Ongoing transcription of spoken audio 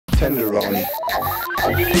tenderoni.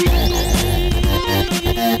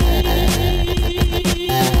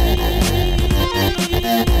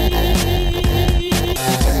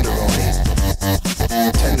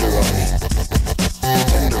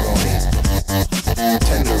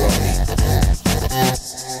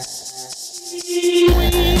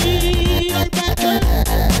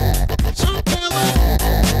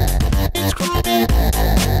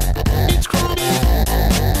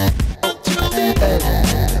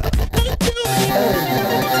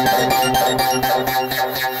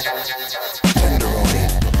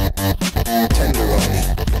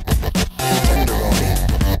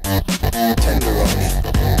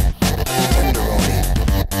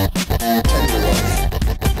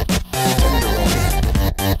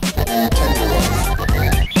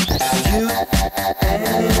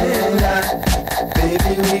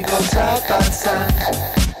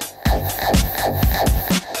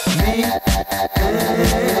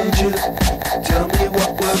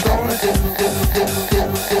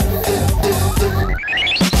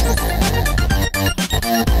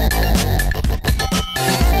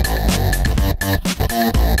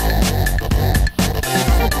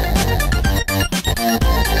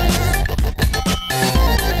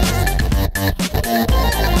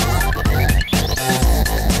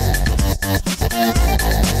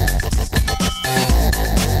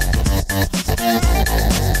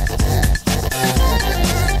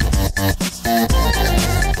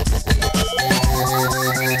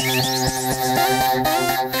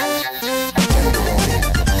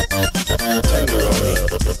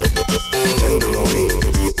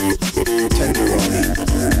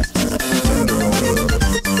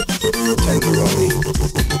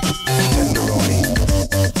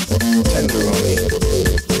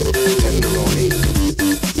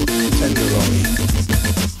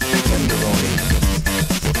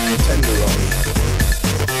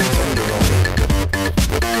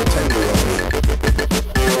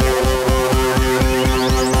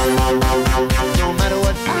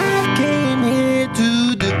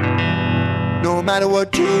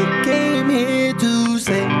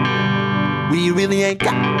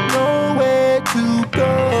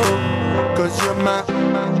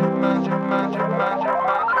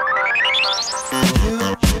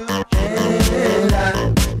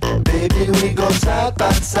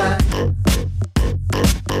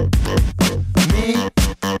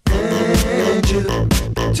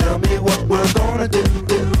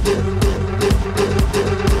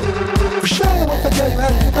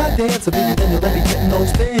 So baby, then you'll let me get in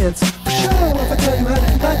those pants. For sure, if I tell you how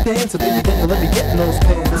to do my dance, so baby, then you'll let me get in those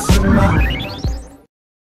pants.